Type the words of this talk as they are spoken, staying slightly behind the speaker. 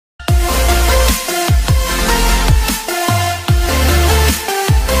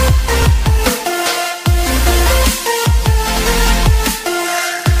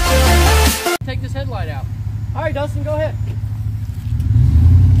All right, Dustin, go ahead.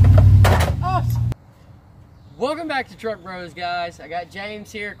 Oh. Welcome back to Truck Bros, guys. I got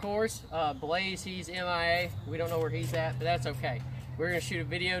James here, of course. Blaze, he's MIA. We don't know where he's at, but that's okay. We're going to shoot a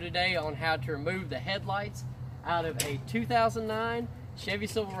video today on how to remove the headlights out of a 2009 Chevy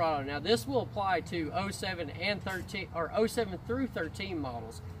Silverado. Now, this will apply to 07 and 13, or 07 through 13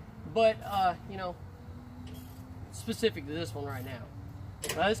 models, but you know, specific to this one right now.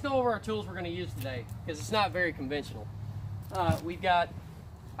 Let's go over our tools we're going to use today, because it's not very conventional. We've got,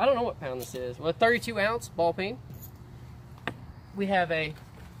 I don't know what pound this is, well, 32 ounce ball peen. We have a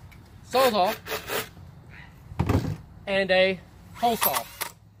Sawzall and a hole saw.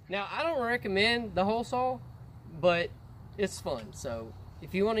 Now, I don't recommend the hole saw, but it's fun. So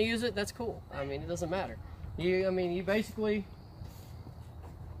if you want to use it, that's cool. I mean, it doesn't matter. You basically,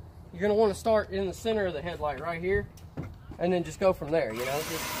 you're going to want to start in the center of the headlight right here, and then just go from there, you know.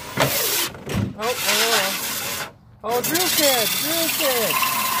 Just, oh, drill shed.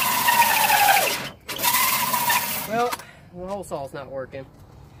 Well, the hole saw's not working.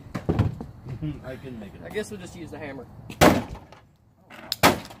 I can make it. I guess we'll just use the hammer.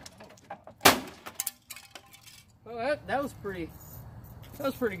 Well, that was pretty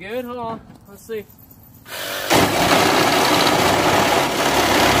good. Hold on, let's see.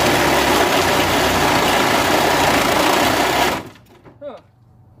 Huh.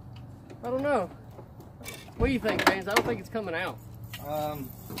 I don't know. What do you think, James? I don't think it's coming out.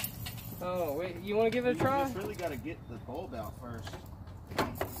 Oh, wait, you want to give it a try? You just really got to get the bulb out first.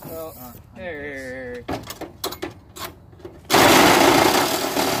 Well, here.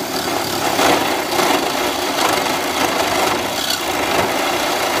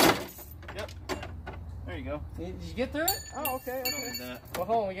 Yep. There you go. Did you get through it? Oh, okay. Well,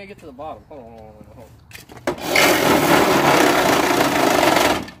 hold on, we gotta get to the bottom. Hold on.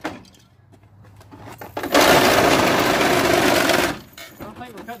 I don't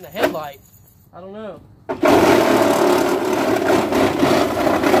think we're cutting the headlight. I don't know.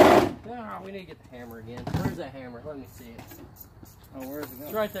 Oh, we need to get the hammer again. Where's that hammer? Let me see it. Oh, where is it going?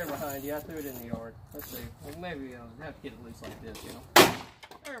 It's right there behind you. I threw it in the yard. Let's see. Well, maybe I'll have to get it loose like this, you know.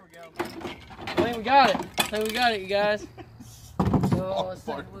 There we go. I think we got it. You guys. So let's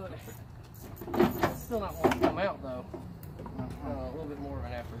take a look. It's still not wanting to come out, though. A little bit more of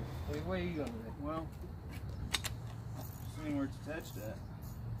an effort. What are you going to do? Well, seeing where it's attached at.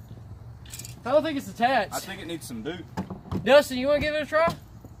 I don't think it's attached. I think it needs some boot. Dustin, you want to give it a try?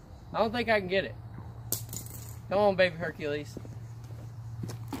 I don't think I can get it. Come on, baby Hercules.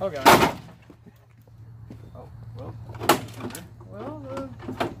 Oh, God. Oh, well. Well,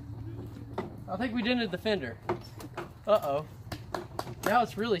 I think we dented the fender. Uh-oh. Now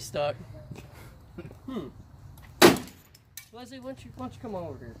it's really stuck. Leslie, why don't you come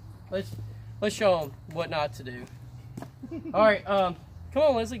over here? Let's show them what not to do. All right, come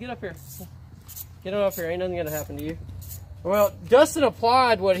on, Leslie, get up here. Get on up here. Ain't nothing gonna happen to you. Well, Dustin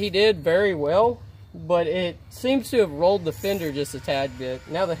applied what he did very well, but it seems to have rolled the fender just a tad bit.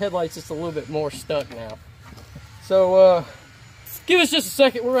 Now the headlight's just a little bit more stuck now. So, give us just a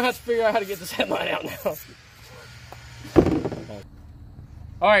second. We're gonna have to figure out how to get this headlight out now.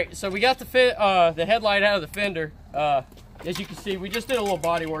 All right, so we got the headlight out of the fender. As you can see, we just did a little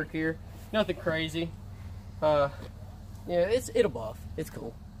body work here. Nothing crazy. Yeah, it'll buff. It's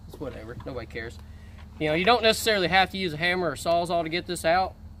cool. It's whatever. Nobody cares. You know, you don't necessarily have to use a hammer or Sawzall to get this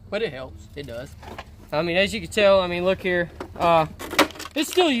out, but it helps. It does. I mean, as you can tell, I mean, look here.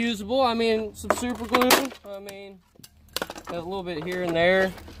 It's still usable. I mean, some super glue. I mean, got a little bit here and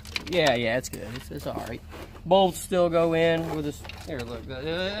there. Yeah, it's good. It's all right. Bolts still go in with this. Here, look.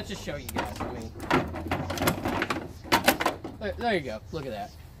 Let's just show you guys. I mean, there you go. Look at that.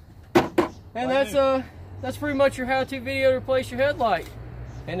 And that's pretty much your how-to video to replace your headlight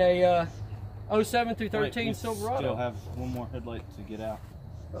in a 07 through 13 Silverado. Still have one more headlight to get out.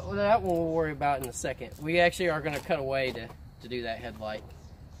 Well, that one we'll worry about in a second. We actually are going to cut away to do that headlight.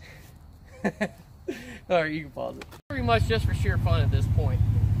 All right, you can pause it. Pretty much just for sheer fun at this point.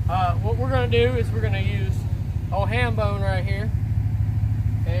 What we're going to do is we're going to use old ham bone right here,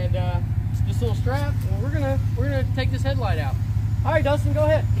 and this little strap, and we're gonna take this headlight out. All right, Dustin, go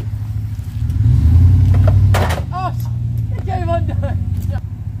ahead. Oh, it came undone.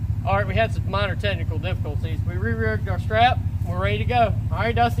 All right, we had some minor technical difficulties. We re-rigged our strap. We're ready to go. All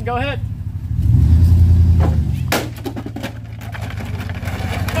right, Dustin, go ahead.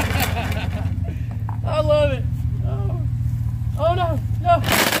 I love it. Oh no. Oh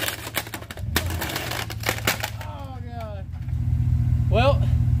God. Well,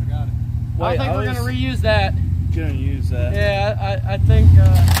 I got it. I think we're gonna reuse that. Gonna use that. Yeah, I think.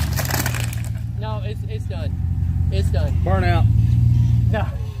 No, it's done. It's done. Burnout No.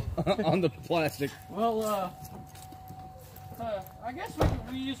 on the plastic. Well, I guess we could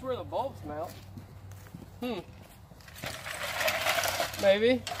reuse where the bulbs mount.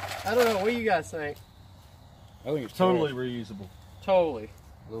 Maybe. I don't know. What do you guys think? I think it's totally reusable. Totally.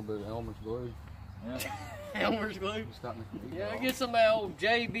 A little bit of Elmer's glue. Yeah. Elmer's glue? Stop me. Yeah, get some of that old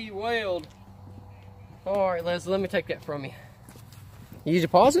JB Weld. All right, Leslie, let me take that from you. You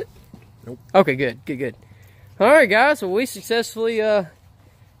deposit? Nope. Okay, good, good, good. All right, guys, well, we successfully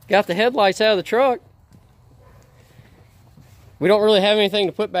got the headlights out of the truck. We don't really have anything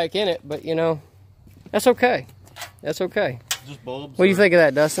to put back in it, but, you know, that's okay. That's okay. Just bulbs. What do you think of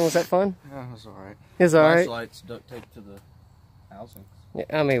that, Dustin? Was that fun? Yeah, that's all right. It's all right. Flashlights duct tape to the housing. Yeah,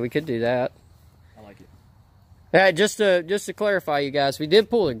 I mean, we could do that. I like it. Yeah, just to clarify, you guys, we did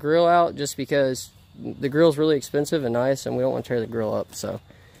pull the grill out just because the grill's really expensive and nice, and we don't want to tear the grill up. So,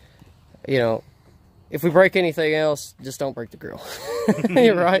 you know, if we break anything else, just don't break the grill.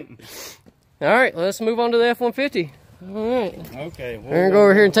 You're right. All right, let's move on to the F-150. All right. Okay. We're going to go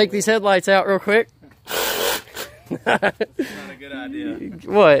over here and take these headlights out real quick. Not a good idea.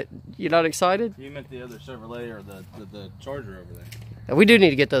 What? You're not excited? You meant the other Chevrolet or the Charger over there. We do need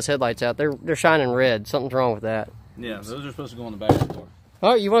to get those headlights out. They're shining red. Something's wrong with that. Yeah, those are supposed to go on the back of the door.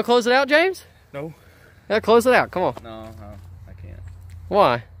 All right, you want to close it out, James? No. Yeah, close it out. Come on. No, I can't.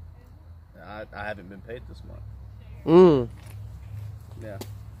 Why? I haven't been paid this month. Yeah.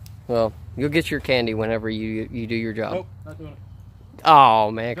 Well, you'll get your candy whenever you do your job. Nope, not doing it.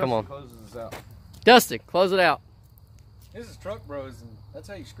 Oh, man, come on. Closes this out. Dustin, close it out. This is Truck Bros, and that's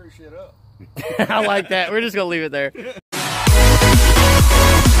how you screw shit up. I like that. We're just going to leave it there.